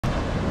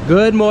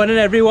Good morning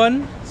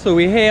everyone. So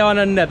we're here on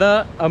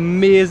another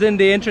amazing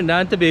day in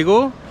Trinidad and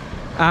Tobago,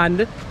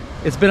 and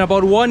it's been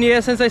about 1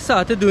 year since I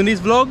started doing these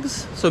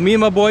vlogs. So me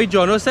and my boy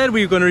Jono said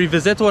we were going to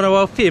revisit one of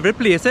our favorite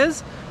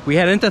places. We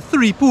head into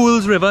Three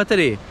Pools River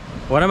today.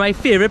 One of my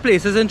favorite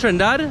places in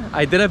Trinidad.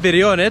 I did a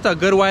video on it a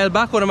good while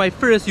back, one of my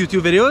first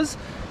YouTube videos,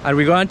 and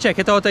we're going to check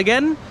it out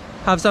again,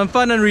 have some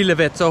fun and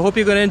relive it. So I hope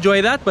you're going to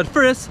enjoy that. But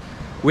first,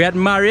 we're at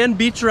Marianne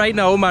Beach right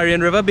now,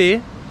 Marianne River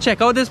Bay.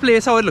 Check out this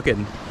place, how it's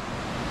looking.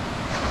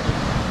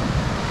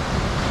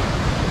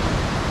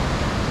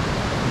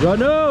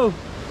 Jono!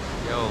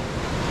 Yo,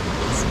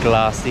 it's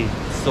glassy,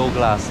 so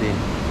glassy.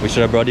 We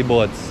should have brought the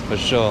boards for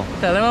sure.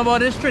 Tell them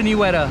about this Trini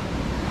weather.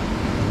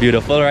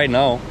 Beautiful right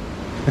now.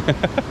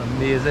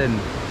 Amazing.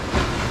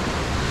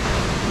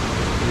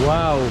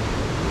 Wow.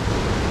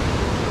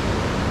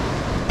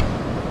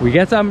 We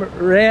get some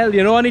real,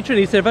 you know, on the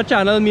Trini Surfer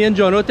channel, me and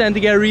Jono tend to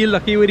get real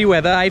lucky with the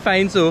weather, I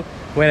find so,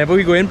 whenever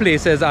we go in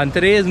places, and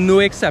today is no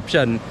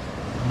exception.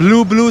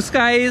 Blue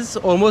skies,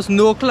 almost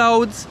no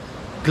clouds,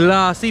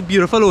 glassy,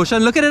 beautiful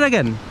ocean. Look at it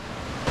again.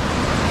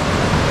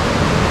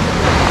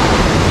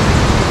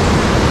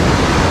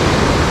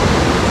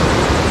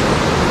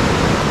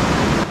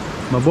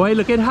 My boy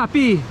looking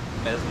happy.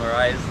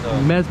 Mesmerized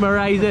though.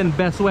 Mesmerizing,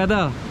 best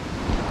weather.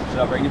 Should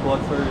I bring the board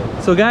for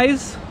real? So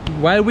guys,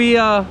 while we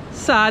are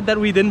sad that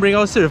we didn't bring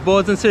our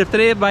surfboards and surf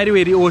today, by the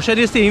way, the ocean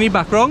is staying in the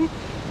background.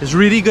 It's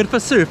really good for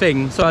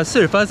surfing. So as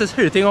surfers, it's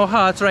hurting our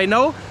hearts right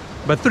now,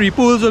 but Three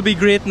Pools will be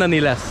great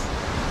nonetheless.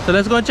 So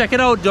let's go and check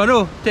it out.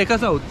 Jono, take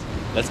us out.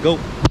 Let's go.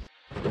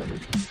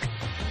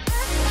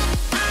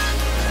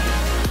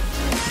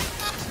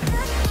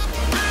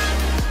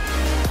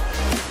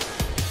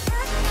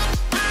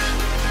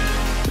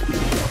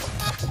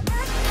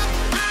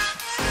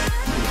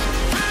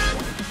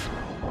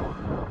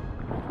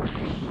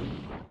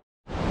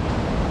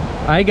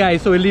 Alright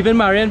guys, so we're leaving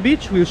Marianne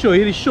Beach. We'll show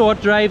you the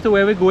short drive to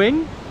where we're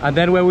going, and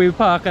then where we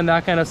park and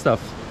that kind of stuff.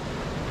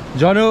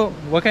 Jono,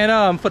 what kind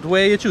of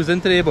footwear you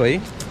choosing today,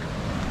 boy?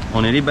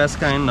 Only the best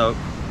kind though.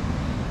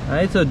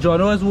 Alright, so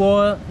Jono has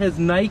wore his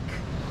Nike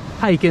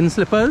hiking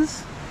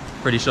slippers.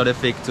 Pretty sure they're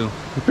fake too.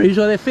 You're pretty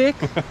sure they're fake?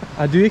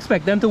 Do you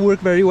expect them to work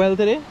very well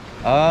today?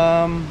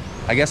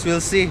 I guess we'll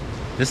see.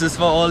 This is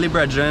for all the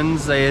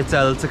brethrens I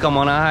tell to come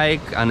on a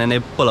hike and then they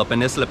pull up in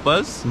their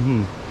slippers.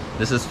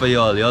 This is for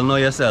y'all. Y'all know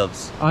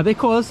yourselves. Are they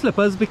called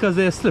slippers because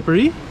they're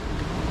slippery?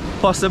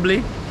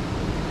 Possibly.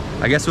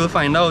 I guess we'll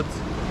find out.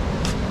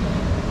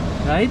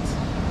 Right?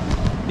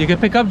 You can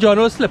pick up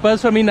Jono's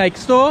slippers from the Nike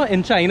store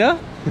in China.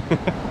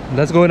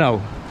 Let's go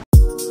now.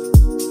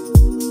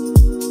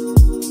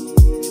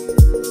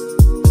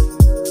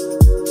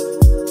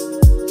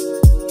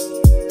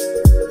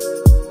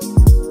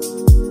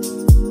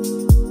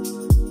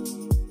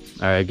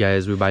 Alright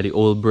guys, we're by the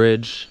old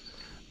bridge.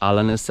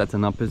 Alan is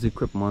setting up his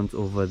equipment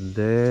over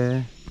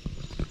there.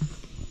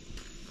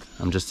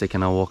 I'm just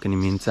taking a walk in the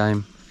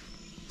meantime.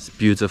 It's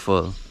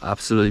beautiful,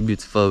 absolutely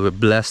beautiful. We're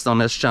blessed on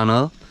this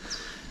channel.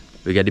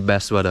 We get the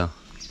best weather.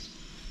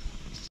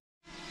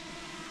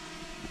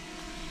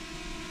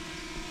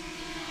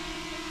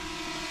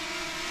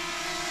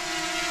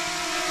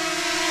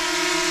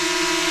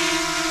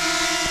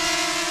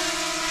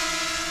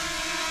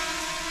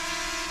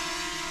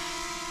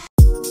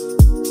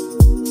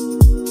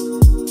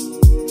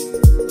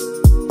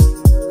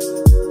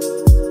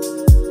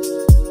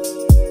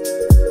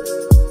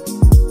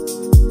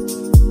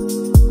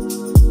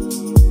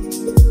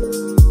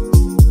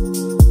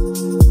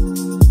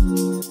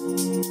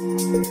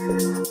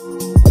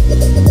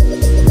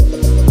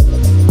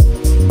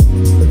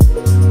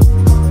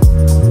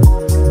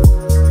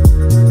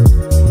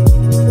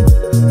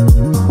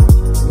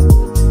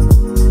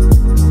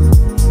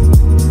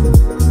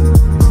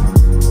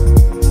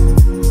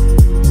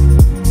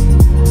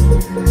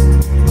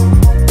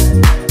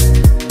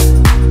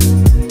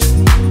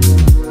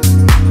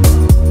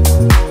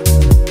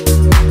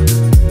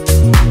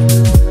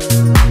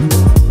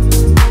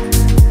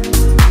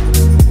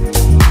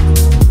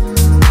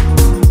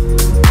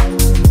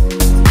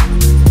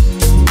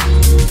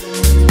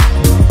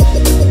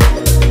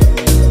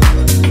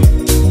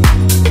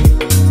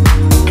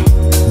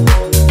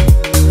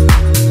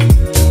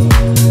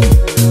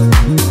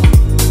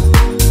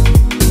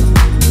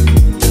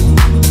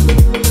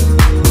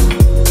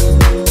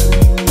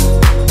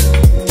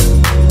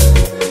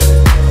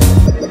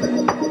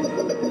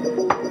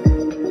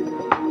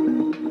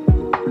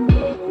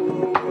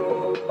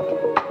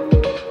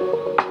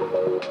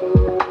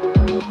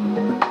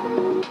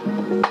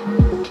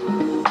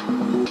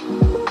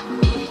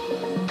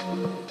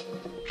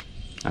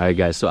 Alright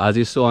guys, so as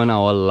you saw in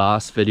our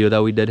last video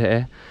that we did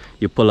here,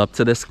 you pull up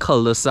to this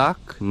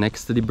cul-de-sac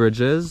next to the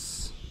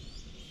bridges,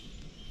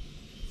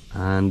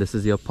 and this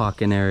is your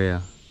parking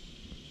area.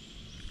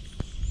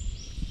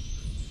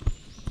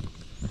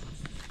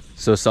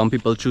 So some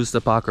people choose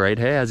to park right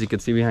here, as you can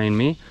see behind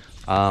me.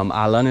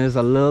 Alan is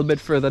a little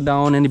bit further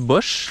down in the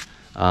bush.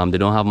 They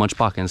don't have much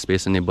parking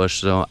space in the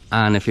bush, so,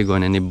 and if you're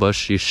going in the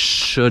bush, you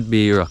should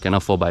be rocking a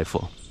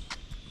 4x4.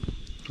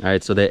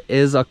 Alright, so there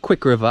is a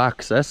quick river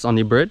access on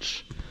the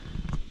bridge.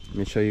 Let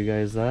me show you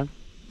guys that.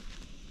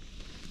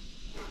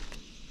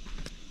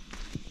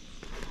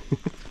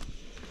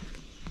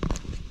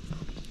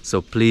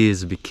 So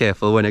please be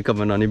careful when you're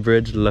coming on the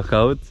bridge. Look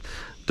out.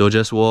 Don't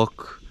just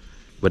walk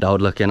without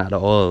looking at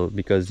all,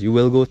 because you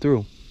will go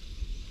through.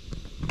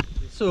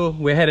 So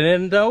we're heading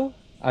in now,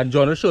 and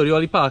John will show you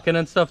all the parking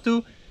and stuff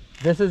too.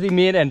 This is the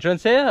main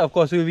entrance here. Of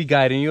course, we'll be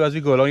guiding you as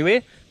we go along the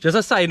way. Just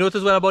a side note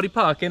as well about the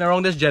parking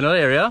around this general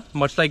area.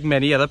 Much like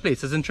many other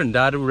places in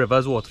Trinidad,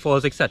 rivers,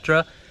 waterfalls,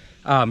 etc.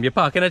 You're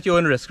parking at your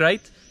own risk,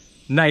 right?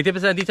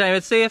 90% of the time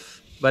it's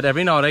safe, but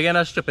every now and again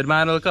a stupid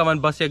man will come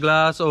and bust your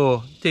glass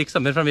or take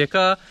something from your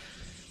car.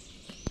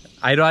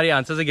 I don't have the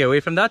answers to get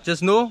away from that.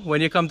 Just know when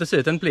you come to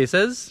certain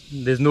places,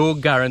 there's no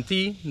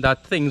guarantee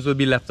that things will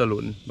be left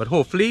alone. But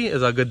hopefully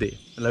it's a good day.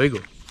 Let me go.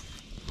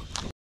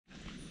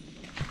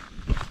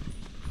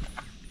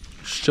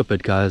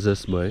 Stupid car is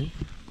this, boy.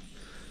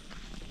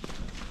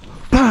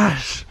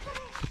 Bash!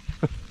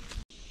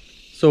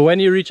 So when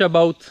you reach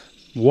about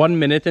 1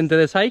 minute into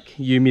this hike,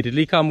 you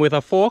immediately come with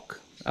a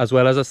fork as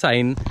well as a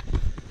sign.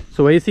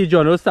 So where you see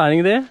Jono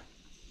standing there,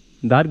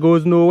 that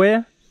goes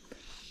nowhere.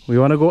 We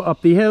want to go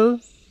up the hill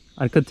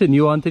and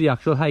continue on to the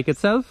actual hike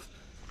itself.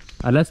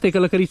 And let's take a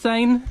look at the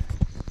sign.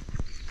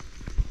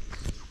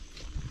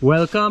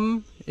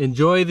 Welcome,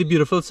 enjoy the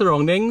beautiful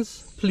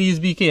surroundings, please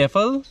be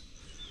careful.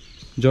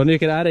 John, you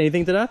can add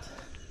anything to that?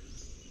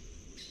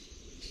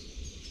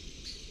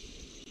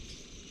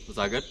 Was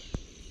that good?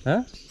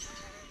 Huh?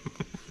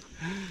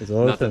 It's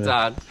all Nothing to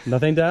add.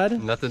 Nothing to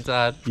add? Nothing to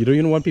add. You don't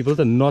even want people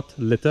to not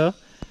litter?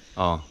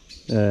 Oh,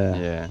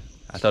 yeah.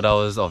 I thought that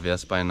was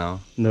obvious by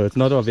now. No, it's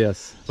not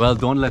obvious. Well,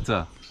 don't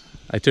litter.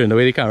 I turned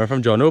away the camera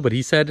from Jono, but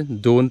he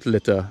said don't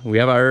litter. We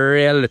have a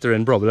real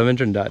littering problem in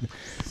Trinidad.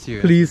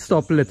 Seriously? Please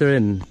stop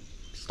littering.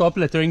 Stop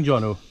littering,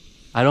 Jono.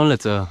 I don't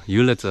litter.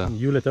 You litter.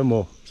 You litter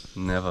more.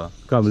 Never.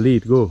 Come,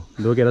 lead, go.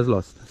 Don't get us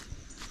lost.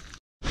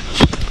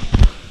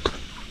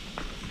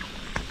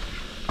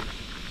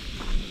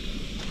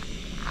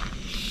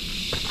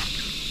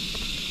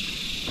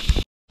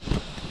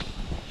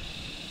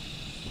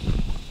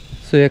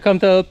 So you come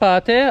to the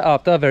part here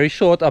after a very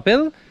short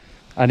uphill,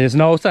 and it's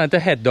now starting to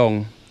head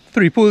down.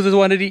 Three Pools is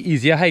one of the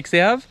easier hikes they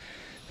have,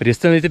 but you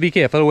still need to be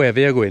careful wherever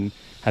you're going.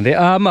 And there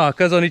are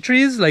markers on the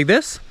trees like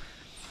this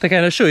to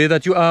kind of show you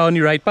that you are on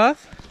the right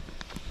path.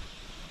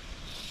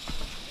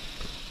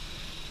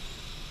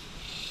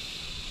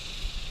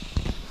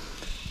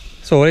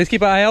 So always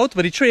keep an eye out,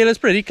 but the trail is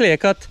pretty clear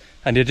cut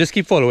and you just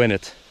keep following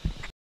it.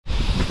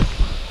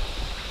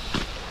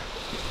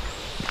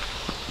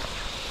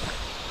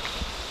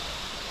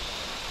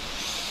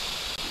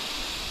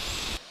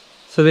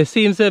 So there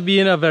seems to have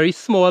been a very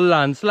small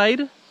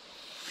landslide.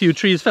 Few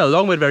trees fell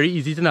down, but very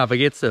easy to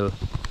navigate still.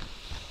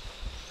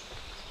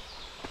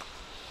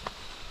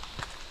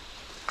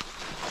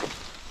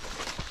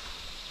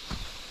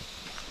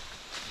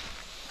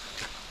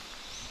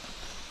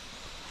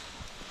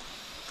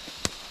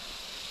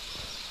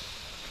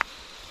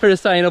 Here's a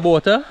sign of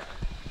water.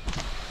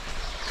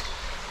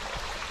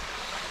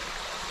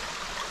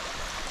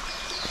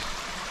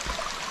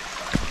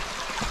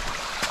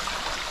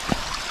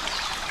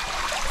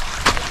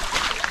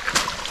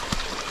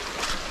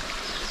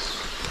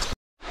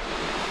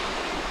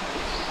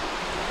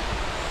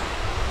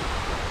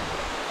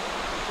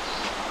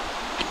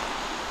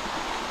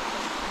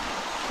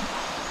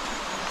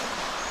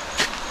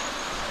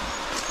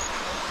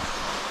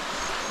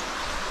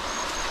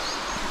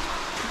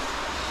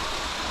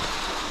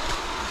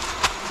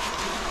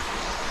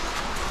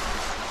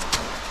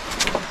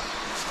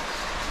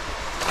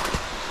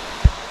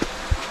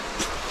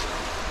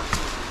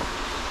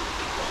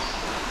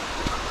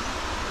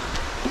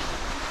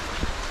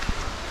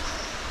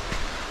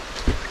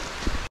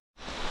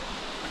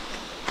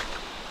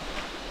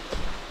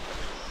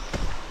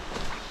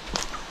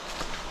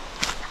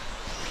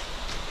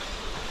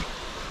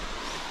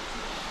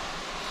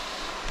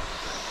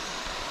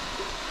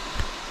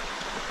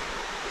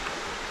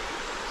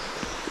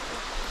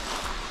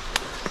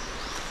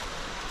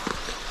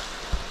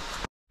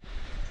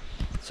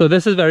 So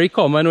this is very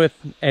common with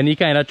any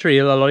kind of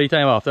trail a lot of the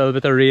time after a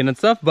little bit of rain and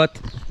stuff, but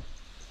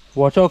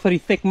watch out for the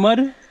thick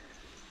mud.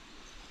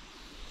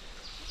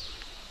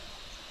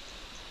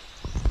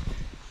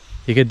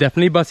 You could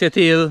definitely bust your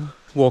tail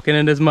walking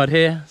in this mud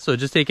here, so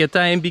just take your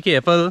time, be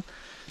careful.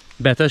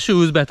 Better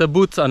shoes, better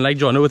boots, unlike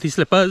Jono with his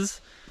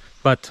slippers,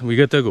 but we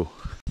good to go.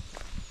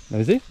 Let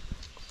me see.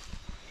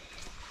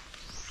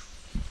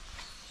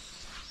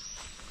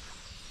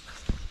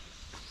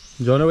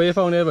 Jono, where you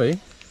found it, boy?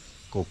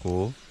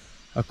 Coco.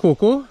 A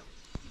coco?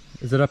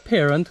 Is it a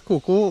parent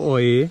coco or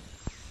a...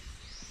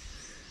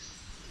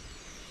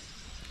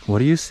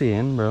 What are you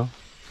saying, bro?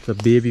 It's a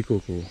baby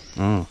coco.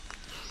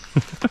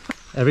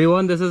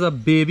 Everyone, this is a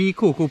baby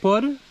coco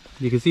pod.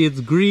 You can see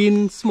it's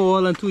green,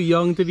 small and too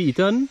young to be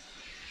eaten.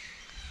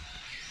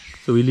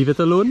 So we leave it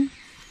alone.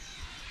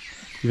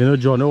 Even though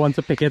Jono wants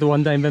to pick it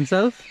one time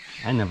himself.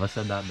 I never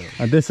said that though.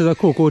 And this is a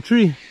cocoa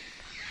tree.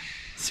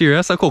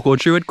 Serious? A cocoa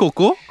tree with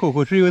cocoa?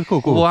 Cocoa tree with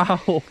cocoa.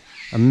 Wow.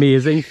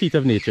 Amazing feat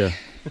of nature.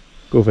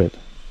 Go for it.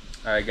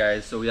 Alright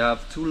guys, so we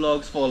have 2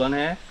 logs fallen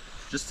here.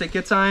 Just take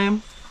your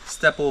time,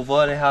 step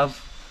over. They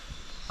have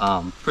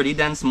pretty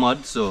dense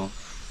mud, so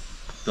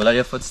don't let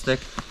your foot stick.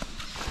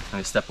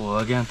 And step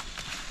over again.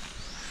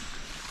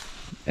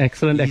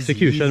 Excellent Easy,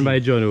 execution easy.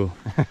 by Jono.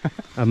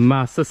 A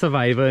master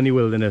survivor in the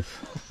wilderness.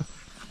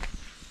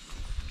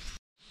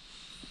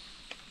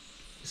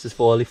 This is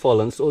for all the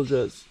fallen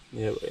soldiers.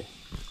 Yeah, boy.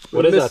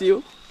 What is that?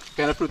 What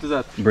kind of fruit is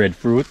that?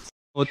 Breadfruit.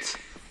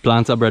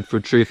 Plant a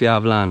breadfruit tree if you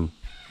have land.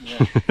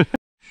 Yeah.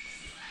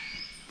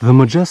 The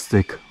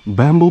majestic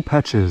bamboo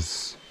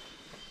patches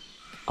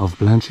of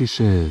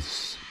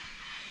Blanchisseuse.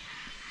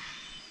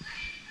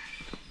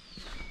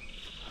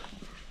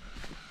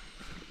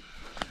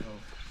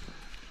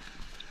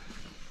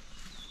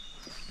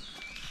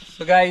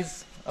 So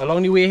guys,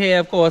 along the way here,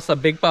 of course, a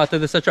big part of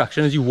this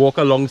attraction is you walk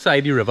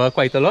alongside the river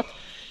quite a lot.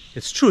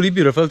 It's truly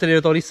beautiful today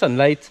with all the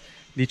sunlight.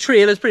 The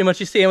trail is pretty much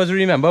the same as we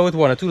remember, with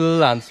 1 or 2 little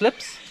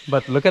landslips.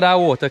 But look at our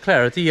water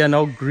clarity and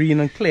how green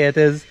and clear it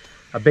is.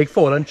 A big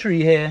fallen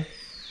tree here.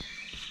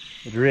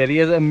 It really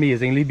is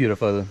amazingly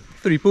beautiful.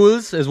 3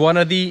 Pools is one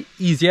of the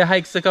easier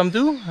hikes to come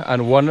to,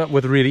 and one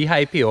with really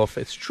high payoff.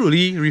 It's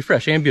truly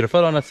refreshing and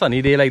beautiful on a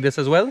sunny day like this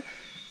as well.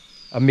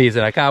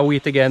 Amazing. I can't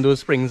wait to get in those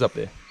springs up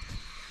there.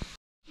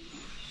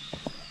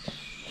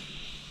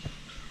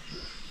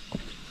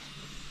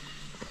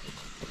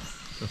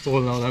 The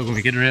fall now, that's gonna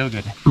make it real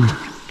good.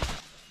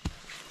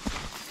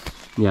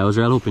 Yeah, I was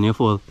real hoping you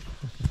fall.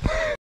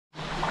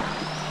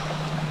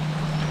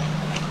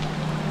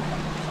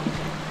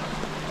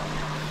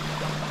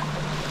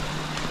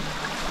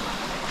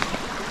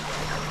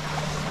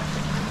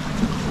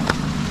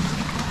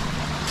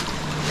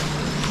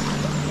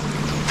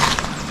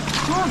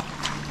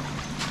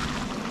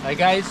 Hi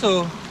guys,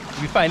 so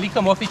we finally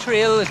come off the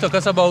trail. It took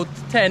us about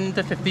 10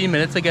 to 15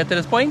 minutes to get to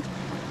this point.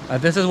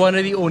 This is one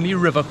of the only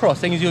river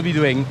crossings you'll be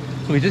doing.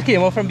 So we just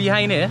came off from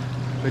behind here,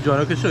 where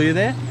Jono could show you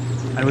there.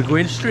 And we're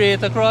going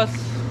straight across.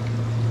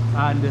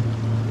 And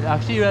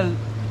actually, well,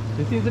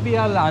 there seems to be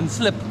a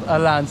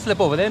landslip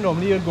over there.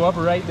 Normally you'd go up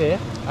right there.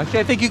 Actually,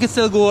 I think you can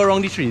still go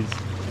around the trees.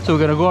 So we're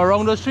gonna go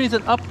around those trees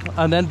and up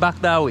and then back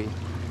that way.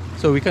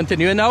 So we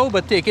continue now,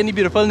 but taking the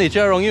beautiful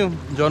nature around you.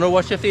 Jono,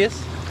 watch your face.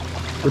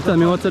 Well, tell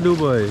me what to do,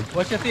 boy.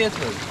 Watch your face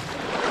first.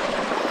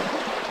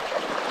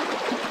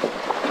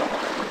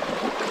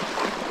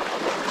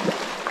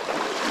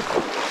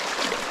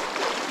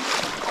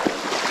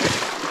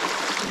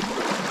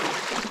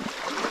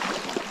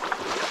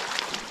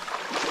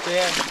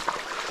 Yeah,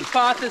 the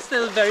path is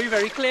still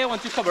very clear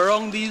once you come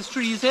around these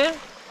trees here.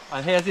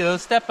 And here's the little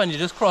step, and you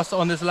just cross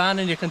on this land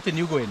and you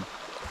continue going.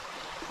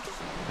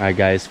 Alright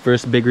guys,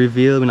 first big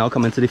reveal. We now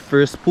come into the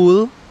first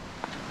pool.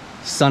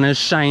 Sun is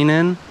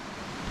shining.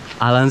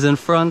 Alan's in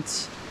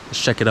front.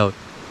 Let's check it out.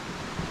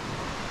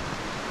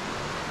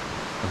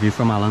 A view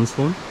from Alan's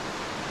phone.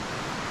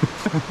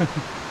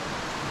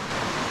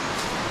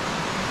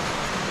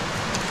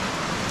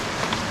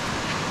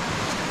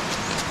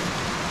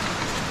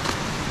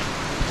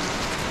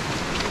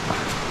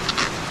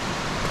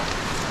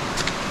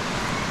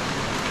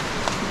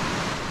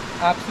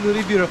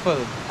 Absolutely beautiful,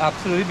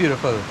 absolutely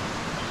beautiful.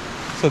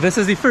 So this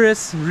is the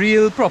first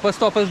real proper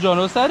stop, as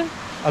Jono said.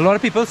 A lot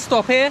of people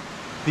stop here.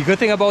 The good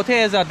thing about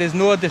here is that there's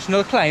no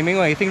additional climbing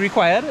or anything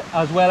required,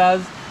 as well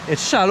as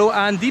it's shallow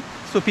and deep,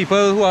 so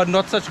people who are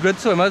not such good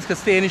swimmers can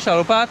stay in the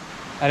shallow part,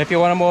 and if you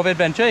want more of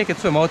adventure, you can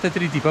swim out into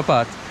the deeper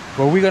part.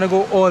 But we're gonna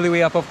go all the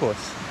way up, of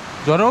course.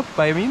 Jono,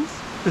 by means,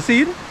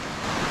 proceed.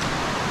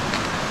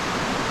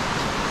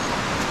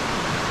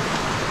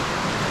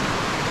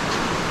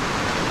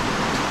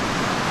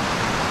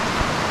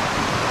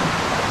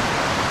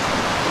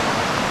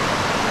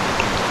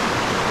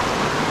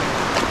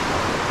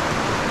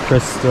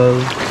 Crystal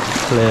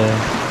clear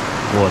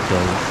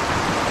waters.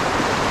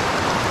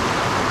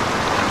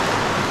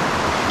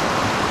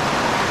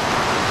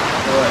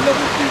 Oh, I love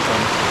this view.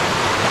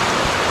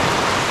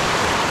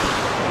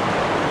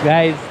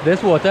 Guys,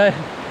 this water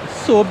is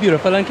so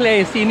beautiful and clear.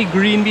 You see the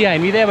green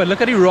behind me there, but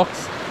look at the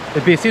rocks.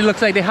 It basically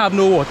looks like they have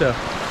no water.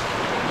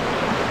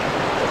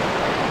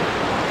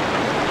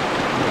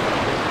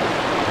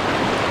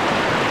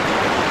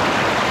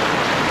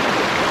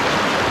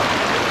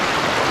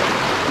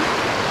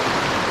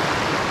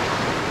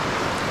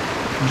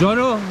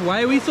 Jono,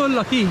 why are we so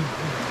lucky?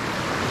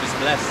 Just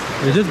blessed.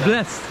 We're just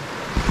blessed.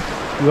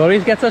 We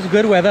always get such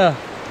good weather.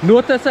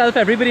 Note to self,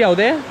 everybody out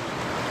there,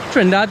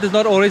 Trinidad does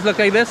not always look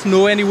like this.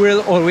 Nowhere in the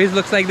world always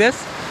looks like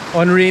this.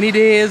 On rainy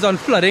days, on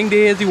flooding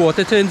days, the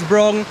water turns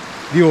brown.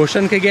 The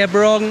ocean can get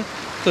brown.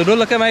 So don't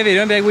look at my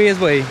video and be like, "Ways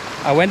boy,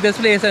 I went this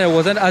place and it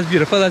wasn't as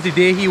beautiful as the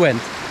day he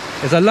went."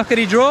 It's a luck of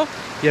the draw.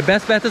 Your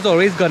best bet is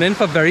always gun in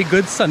for very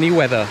good sunny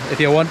weather if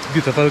you want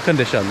beautiful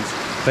conditions.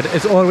 But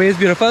it's always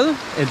beautiful.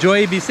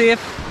 Enjoy, be safe.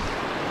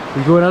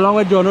 We're going along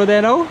with Jono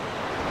there now.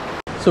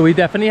 So we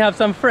definitely have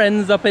some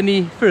friends up in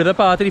the further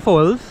part of the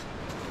falls.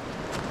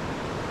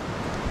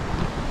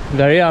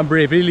 Very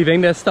bravely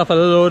leaving this stuff a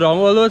little low down,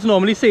 although it's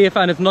normally safe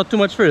and it's not too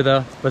much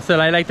further. But still,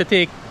 I like to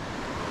take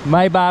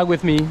my bag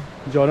with me.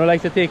 Jono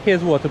likes to take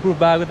his waterproof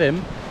bag with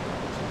him.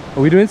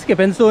 Are we doing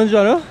skipping stones,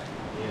 Jono?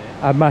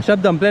 Yeah. I mashed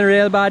up dumpling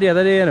real bad the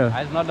other day, you know.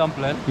 I'm not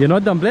dumpling. You're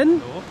not dumpling?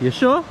 No. You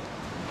sure?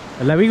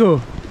 Well, let me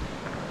go.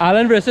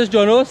 Alan versus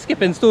Jono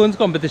skipping stones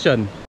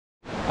competition.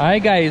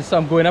 Alright guys, so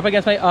I'm going up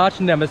against my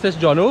arch nemesis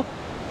Jono.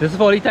 This is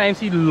for all the times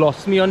he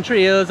lost me on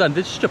trails and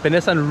did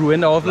stupidness and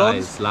ruined our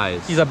vlogs.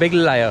 Lies. He's a big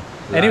liar.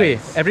 Lies. Anyway,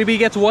 everybody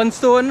gets one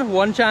stone,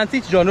 one chance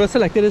each. Jono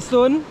selected his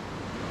stone.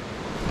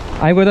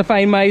 I'm going to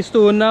find my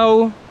stone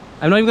now.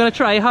 I'm not even going to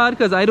try hard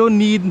because I don't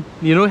need,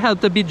 you know,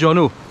 help to beat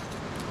Jono.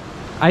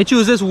 I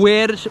choose this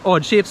weird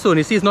odd shaped stone.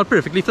 You see it's not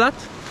perfectly flat.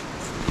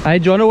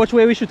 Alright Jono, which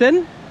way are we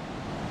shooting?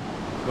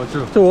 Go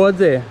through. Towards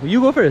there. You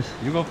go first.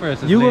 You go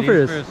first. You go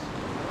first.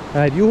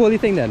 Alright, you hold the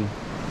thing then.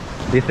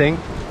 The thing?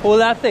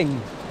 Hold that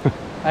thing.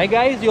 Alright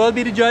guys, you all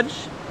be the judge.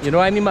 You know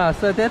I'm the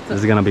master at it. This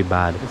is gonna be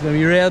bad. It's gonna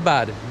be real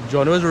bad.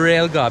 Jono is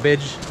real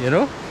garbage, you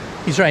know?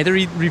 He's trying to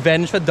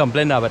revenge for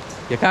dumpling now, but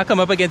you can't come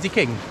up against the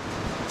king.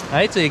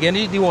 Alright, so you get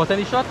the water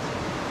in the shot.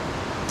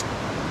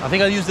 I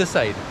think I'll use this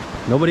side.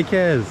 Nobody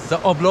cares. It's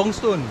an oblong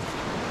stone.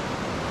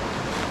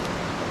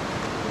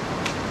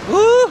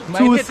 Woo!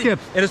 Two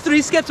skips. It is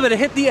 3 skips, but it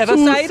hit the other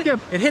side.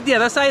 It hit the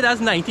other side. That's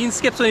 19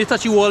 skips when you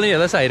touch the wall on the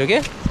other side,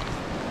 okay?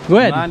 Go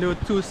ahead. Man, do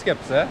 2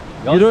 skips, eh?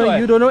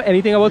 You don't know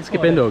anything about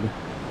skipping, dog.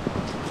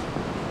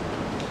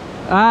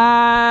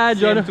 Ah,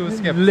 John,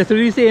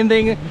 literally same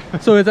thing.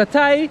 So it's a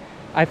tie.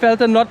 I felt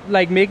to not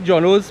like make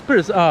Jono's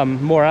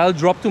morale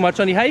drop too much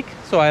on the hike,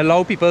 so I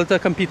allow people to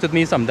compete with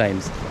me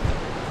sometimes.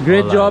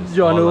 Great job,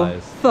 Jono.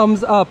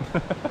 Thumbs up.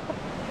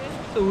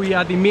 So we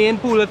are the main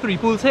pool of 3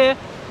 pools here,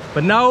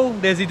 but now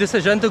there's the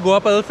decision to go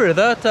up a little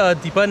further to a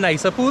deeper,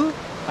 nicer pool,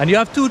 and you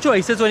have 2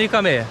 choices when you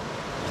come here.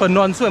 For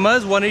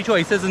non-swimmers, one of the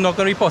choices is not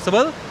going to be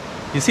possible.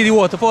 You see the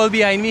waterfall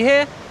behind me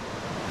here?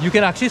 You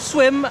can actually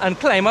swim and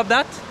climb up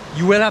that.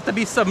 You will have to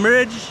be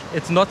submerged.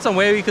 It's not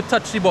somewhere you could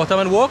touch the bottom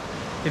and walk.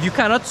 If you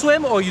cannot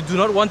swim or you do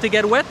not want to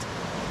get wet,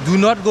 do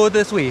not go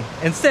this way.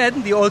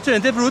 Instead, the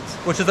alternative route,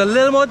 which is a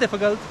little more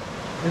difficult,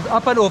 is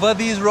up and over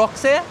these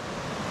rocks here.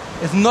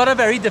 It's not a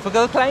very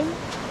difficult climb.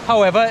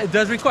 However, it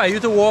does require you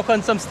to walk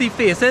on some steep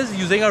faces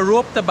using a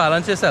rope to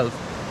balance yourself.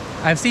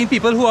 I've seen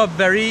people who are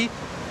very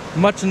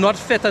much not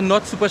fit and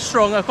not super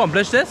strong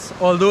accomplish this,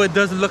 although it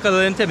does look a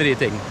little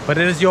intimidating. But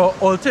it is your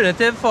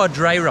alternative for a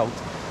dry route.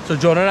 So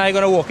John and I are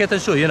going to walk it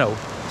and show you now.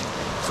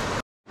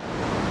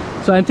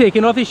 So I'm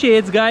taking off the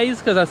shades, guys,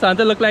 because I'm starting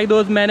to look like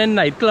those men in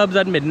nightclubs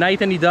at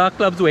midnight and the dark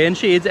clubs wearing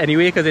shades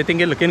anyway because they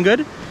think it's looking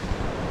good.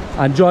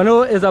 And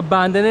Jono is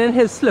abandoning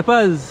his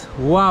slippers.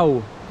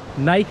 Wow.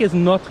 Nike is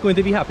not going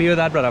to be happy with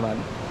that, brother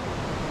man.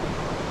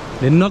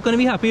 They're not going to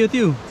be happy with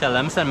you. Tell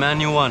them send me a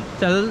new one.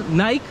 Tell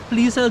Nike,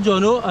 please sell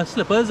Jono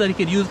slippers that he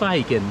could use for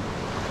hiking.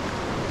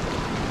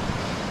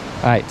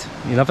 Alright,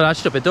 enough of that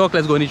stupid talk,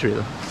 let's go on the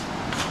trail.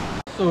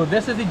 So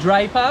this is the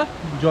dry path.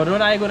 Jono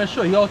and I are going to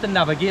show you how to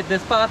navigate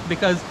this path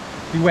because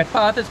the wet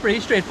path is pretty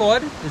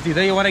straightforward. It's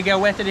either you want to get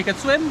wet and you can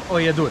swim or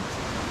you don't.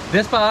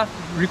 This path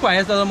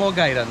requires a little more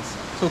guidance.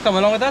 So come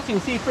along with us.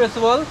 You'll see first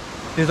of all,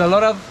 there's a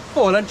lot of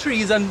fallen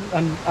trees and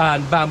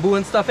bamboo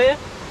and stuff here.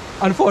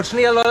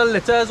 Unfortunately, a lot of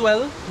litter as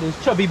well.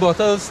 There's chubby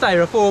bottles,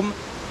 styrofoam.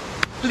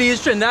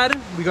 Please, Trinidad,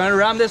 we're going to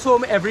ram this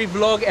home every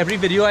vlog, every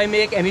video I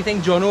make,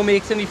 anything Jono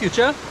makes in the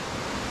future.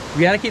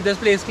 We gotta keep this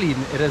place clean.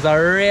 It is a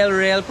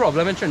real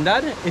problem in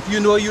Trinidad. If you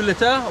know you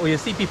litter or you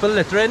see people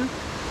littering,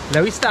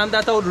 let me stamp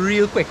that out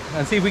real quick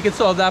and see if we can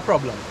solve that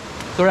problem.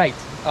 So right,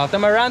 after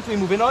my rant, we're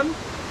moving on.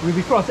 We'll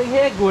be crossing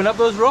here, going up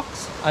those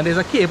rocks, and there's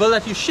a cable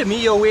that you shimmy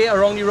your way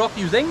around the rock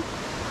using.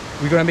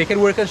 We're gonna make it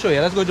work and show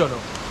you. Let's go, Jono.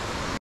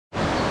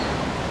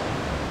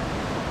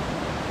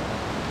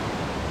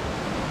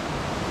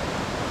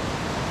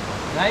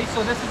 Nice,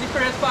 so this is the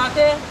first part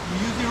here.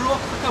 You use the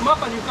rope to come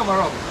up and you come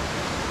around.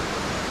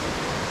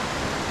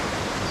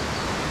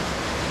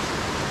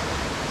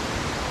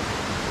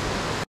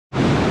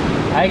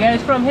 Hi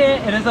guys, from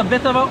here it is a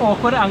bit of an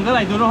awkward angle.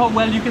 I don't know how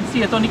well you can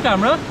see it on the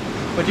camera,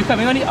 but you're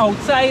coming on the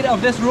outside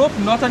of this rope,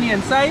 not on the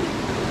inside,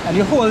 and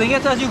you're holding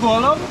it as you go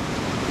along,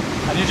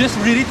 and you just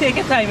really take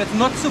your time. It's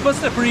not super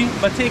slippery,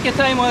 but take your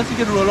time or else you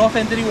can roll off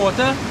into the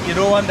water. You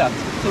don't want that,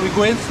 so we're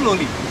going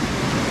slowly.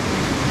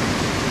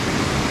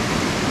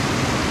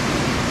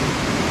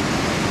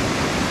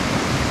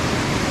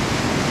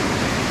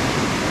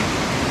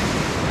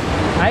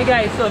 Hi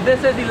guys, so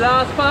this is the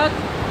last part,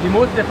 the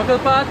most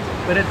difficult part,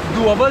 but it's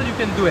doable. You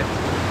can do it.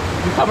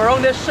 You come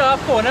around this sharp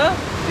corner,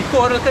 the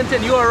cord will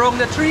continue around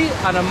the tree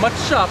and a much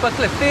sharper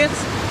cliff face,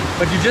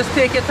 but you just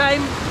take your time,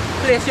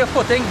 place your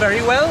footing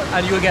very well,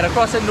 and you'll get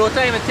across in no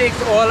time. It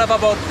takes all of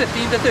about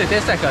 15 to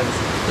 30 seconds.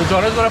 So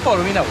John is going to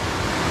follow me now.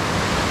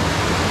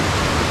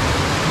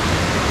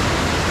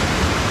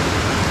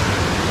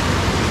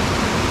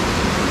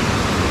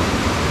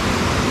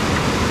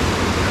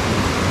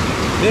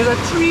 There's a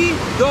tree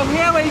down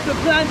here where you can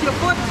plant your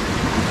foot.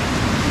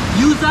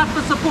 Use that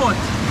for support.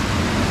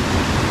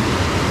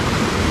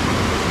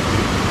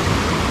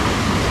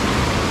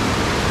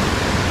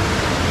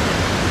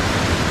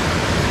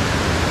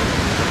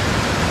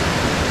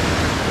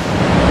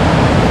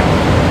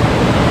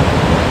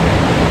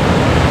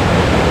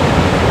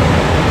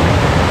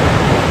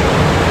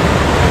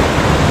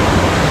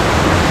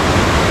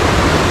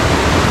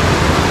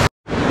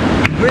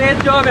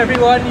 Good job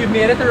everyone, you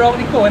made it around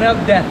the corner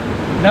of death.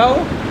 Now,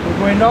 we're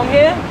going down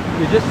here,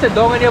 you just sit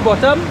down on your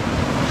bottom,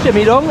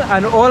 shimmy down,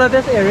 and all of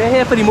this area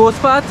here for the most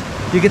part,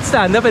 you can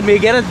stand up. It may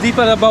get as deep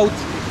as about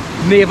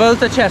navel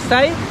to chest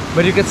high,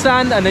 but you can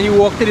stand and then you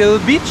walk to the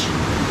little beach,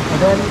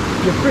 and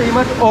then you're pretty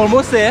much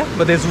almost there,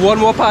 but there's one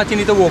more part you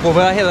need to walk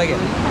over a hill again.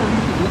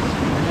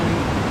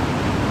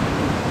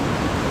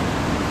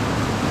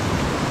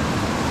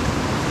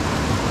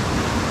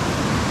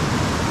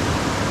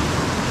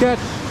 Catch.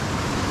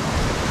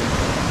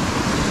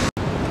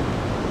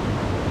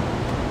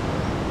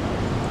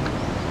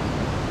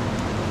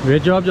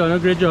 Great job, Jono,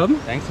 great job.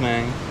 Thanks,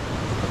 man.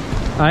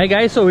 Alright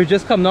guys, so we've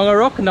just come down a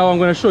rock. Now I'm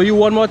going to show you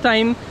one more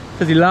time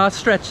for the last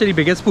stretch to the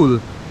biggest pool.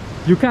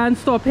 You can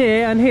stop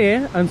here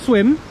and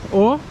swim,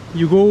 or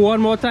you go one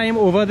more time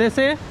over this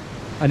here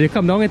and you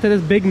come down into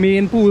this big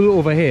main pool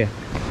over here.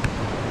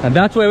 And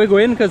that's where we're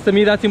going, because to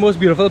me that's the most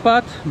beautiful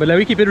part. But let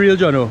me keep it real,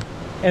 Jono.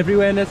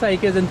 Everywhere in this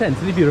hike is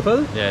intensely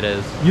beautiful. Yeah, it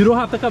is. You don't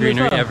have to come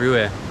greenery this far.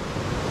 everywhere.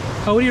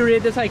 How would you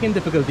rate this hiking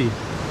difficulty?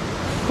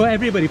 For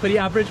everybody, for the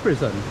average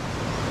person?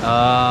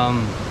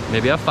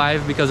 Maybe a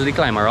 5 because of the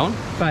climb around.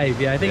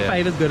 5, yeah, I think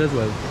 5 is good as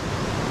well.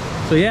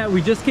 So yeah,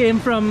 we just came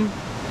from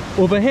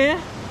over here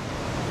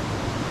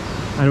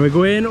and we're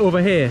going over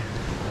here.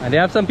 And they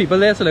have some people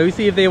there, so let me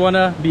see if they want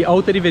to be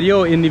out of the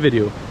video or in the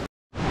video.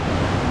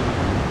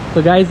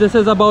 So guys, this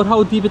is about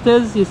how deep it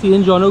is. You see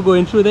Jono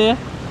going through there.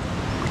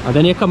 And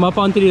then you come up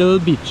onto the little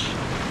beach.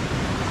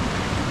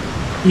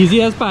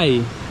 Easy as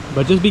pie,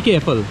 but just be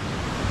careful.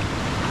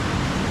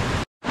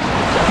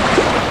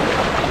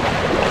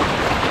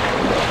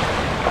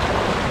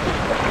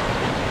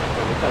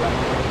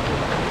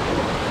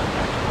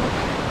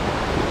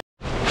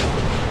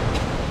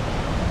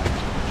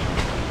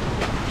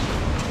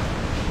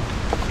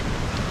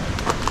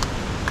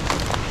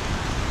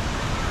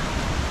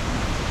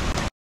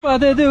 What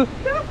do you do?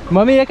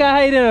 Mommy, you can't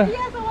hide her.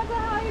 Yes, I want to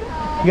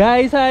hide.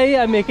 Guys, hi,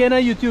 I'm making a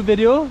YouTube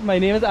video. My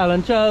name is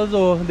Alan Charles,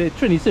 or the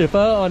Trini Surfer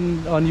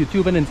on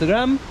YouTube and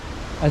Instagram.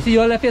 I see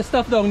you all left your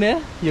stuff down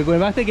there. You're going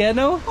back to get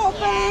now?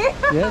 Okay.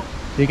 Yes.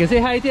 You can say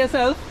hi to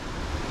yourself.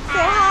 Say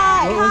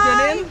hi. What's your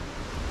name?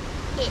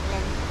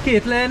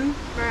 Caitlin. Caitlin.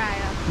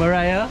 Mariah.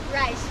 Mariah.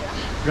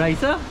 Raisha.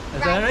 Raisa?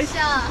 Is that right?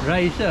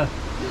 Raisha.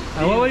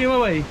 And what were you, my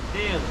boy?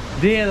 Dale.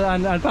 Dale,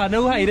 and partner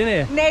who hiding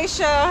there?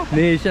 Naisha.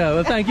 Naisha.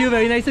 Well, thank you.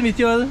 Very nice to meet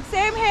you all.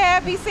 Same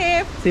here. Be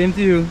safe. Same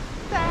to you.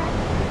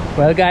 Thanks.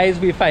 Well guys,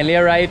 we finally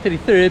arrived to the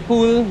third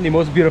pool, the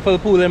most beautiful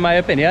pool in my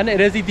opinion. It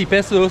is the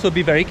deepest though, so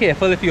be very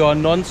careful if you're a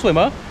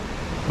non-swimmer.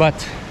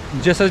 But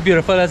just as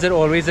beautiful as it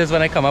always is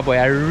when I come up, boy.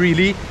 I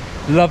really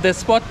love this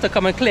spot to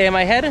come and clear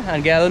my head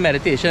and get a little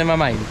meditation in my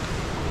mind.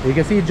 You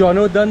can see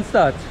Jono done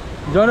start.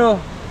 Jono,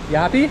 you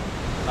happy?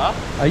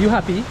 Huh? Are you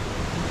happy? Yes,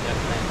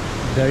 man.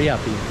 Very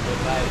happy.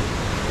 Goodbye.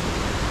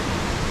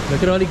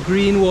 Look at all the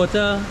green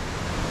water.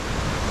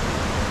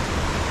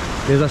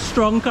 There's a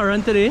strong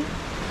current today.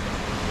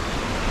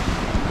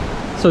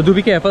 So do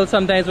be careful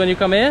sometimes when you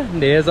come here.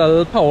 There's a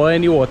little power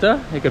in the water.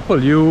 It could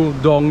pull you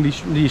down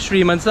the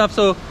stream and stuff.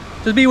 So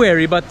just be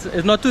wary, but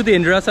it's not too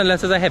dangerous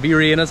unless it's a heavy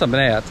rain or something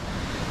like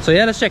that. So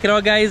yeah, let's check it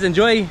out guys.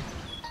 Enjoy.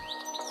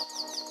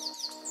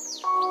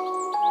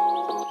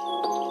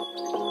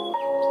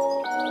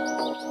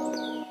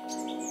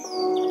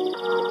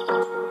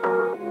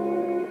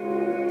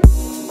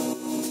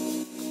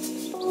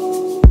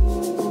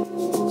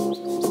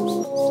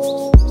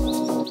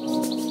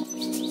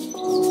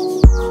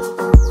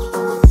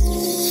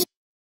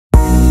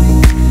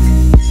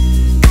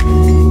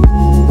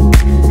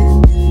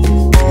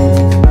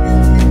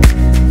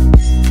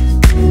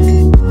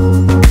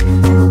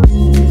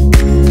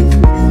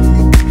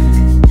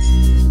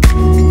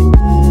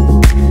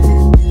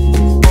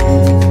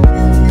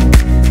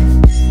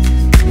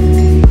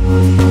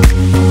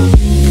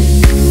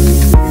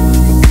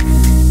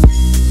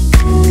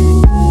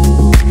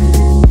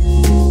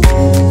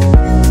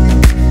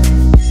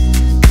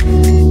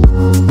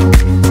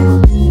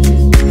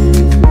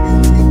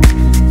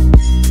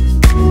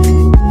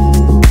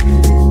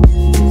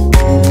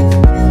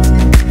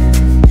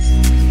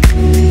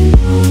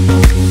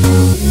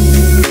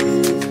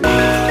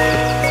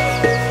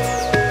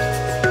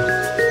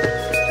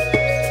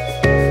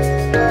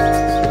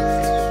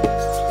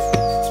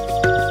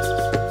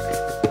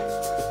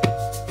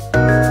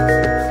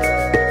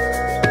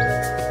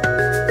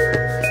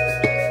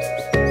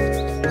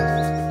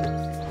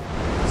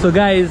 So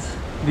guys,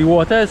 the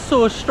water is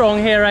so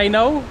strong here right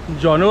now.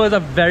 Jono is a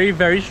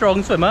very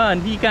strong swimmer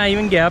and he can't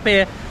even get up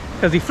here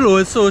because the flow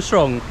is so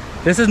strong.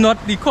 This is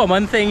not the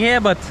common thing here,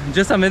 but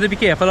just something to be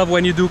careful of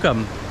when you do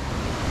come.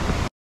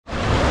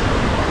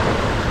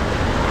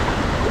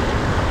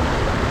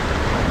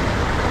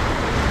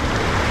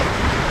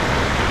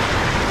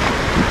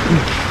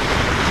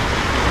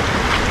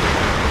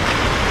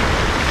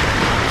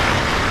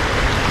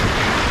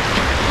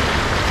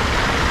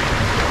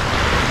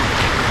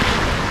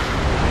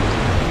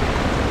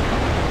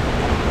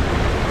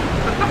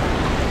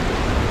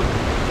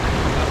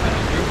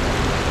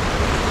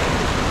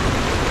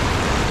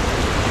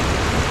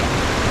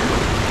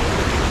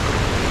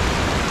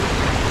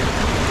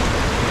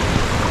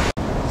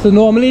 So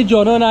normally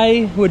Jono and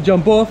I would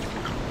jump off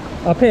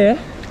up here,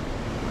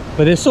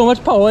 but there's so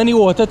much power in the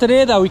water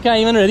today that we can't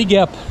even really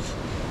get up.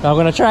 Now I'm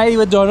gonna try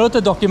with Jono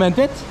to document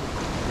it,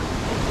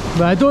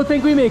 but I don't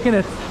think we're making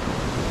it.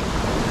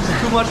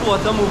 Too much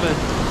water moving.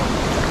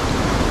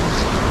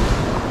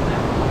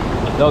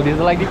 Dog, these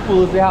are like the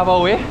pools they have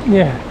away.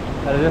 Yeah.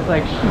 That are just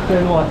like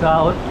shooting water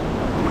out.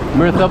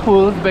 Merthyr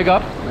pools, big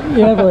up.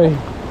 Yeah, boy.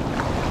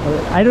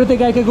 I don't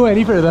think I could go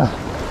any further.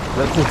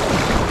 Let's see.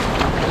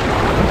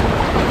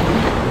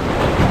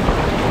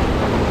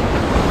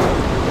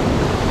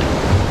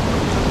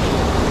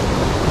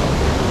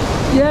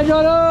 Yeah,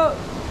 Jono!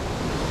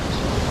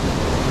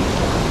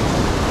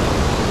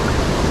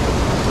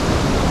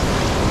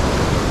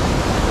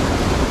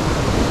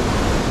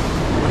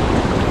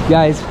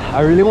 Guys,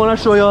 I really want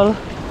to show y'all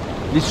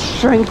the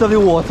strength of the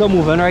water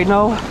moving right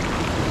now.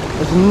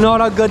 It's not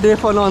a good day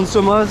for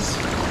non-swimmers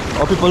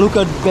or people who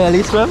could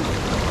barely swim.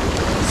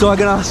 So I'm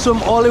gonna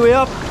swim all the way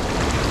up,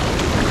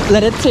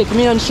 let it take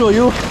me and show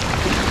you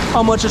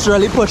how much it's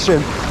really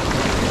pushing.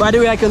 By the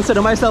way, I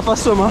consider myself a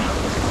swimmer.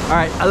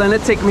 Alright, I'll let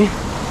it take me.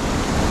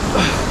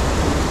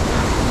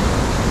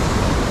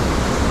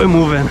 We're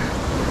moving.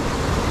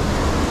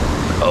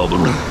 Oh.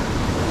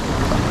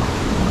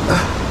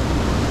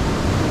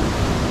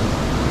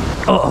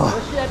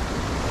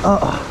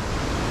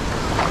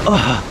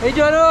 Hey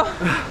Jono!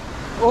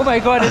 Oh my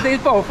god, this thing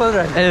is powerful,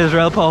 right? It is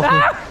real powerful.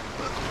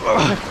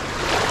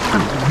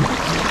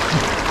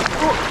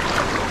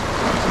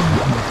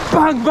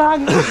 Bang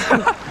bang!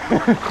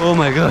 Oh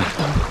my god.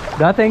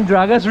 That thing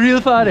drag us real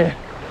far there.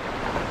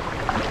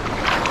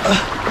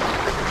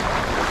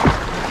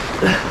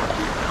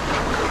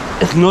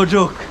 It's no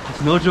joke.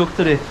 It's no joke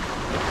today.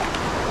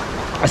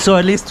 I saw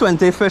at least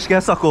 20 fish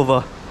get sucked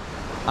over.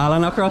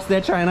 Alan across there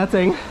trying a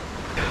thing.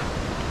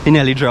 He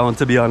nearly drowned,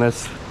 to be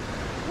honest.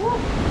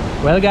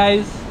 Well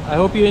guys, I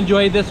hope you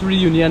enjoyed this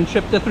reunion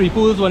trip to Three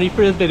Pools, one of the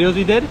first videos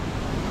we did.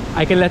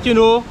 I can let you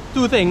know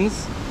two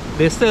things.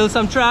 There's still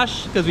some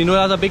trash because we know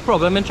that's a big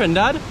problem in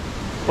Trinidad.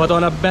 But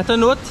on a better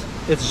note,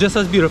 it's just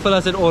as beautiful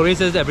as it always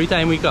is every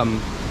time we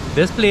come.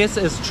 This place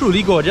is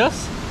truly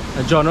gorgeous.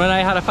 Jono and I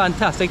had a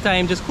fantastic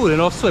time just cooling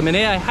off swimming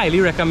here. I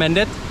highly recommend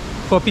it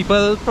for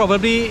people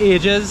probably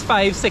ages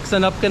 5, 6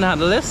 and up can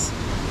handle this.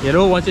 You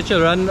know, once your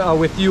children are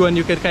with you and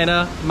you can kind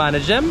of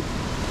manage them.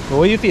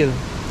 What do you feel?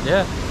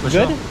 Yeah, for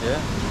Good? sure. Yeah.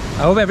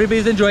 I hope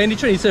everybody's enjoying the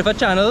Trini Surfer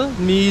channel.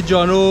 Me,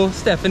 Jono,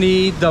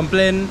 Stephanie,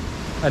 Dumpling,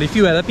 and a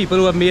few other people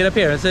who have made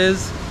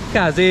appearances.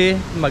 Kaze,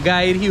 my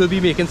guide, he will be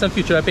making some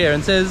future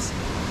appearances.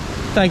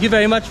 Thank you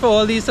very much for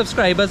all these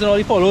subscribers and all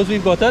the follows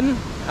we've gotten.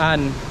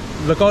 And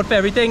look out for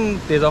everything.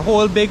 There's a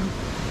whole big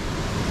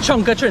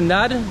chunk of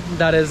Trinidad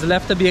that is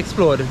left to be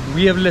explored.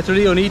 We have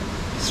literally only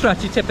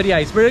scratched the tip of the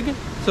iceberg.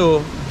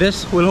 So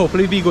this will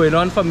hopefully be going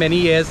on for many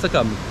years to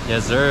come.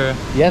 Yes, sir.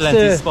 Yes, plenty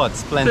sir.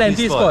 spots.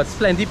 Plenty spots.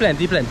 Plenty.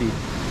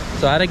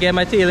 So I had to get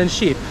my tail in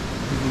shape.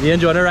 Me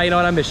and John are right now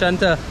on a mission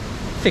to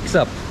fix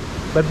up.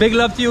 But big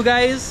love to you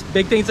guys.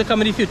 Big things to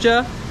come in the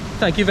future.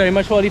 Thank you very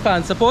much for all the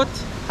fan support.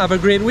 Have a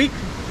great week.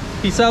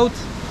 Peace out.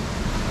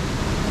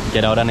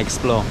 Get out and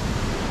explore.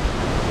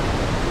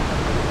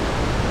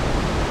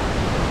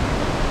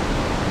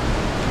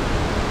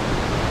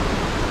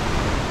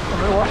 I'm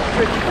gonna wash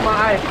my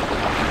eye.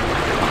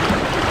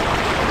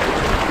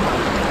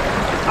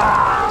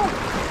 Ah!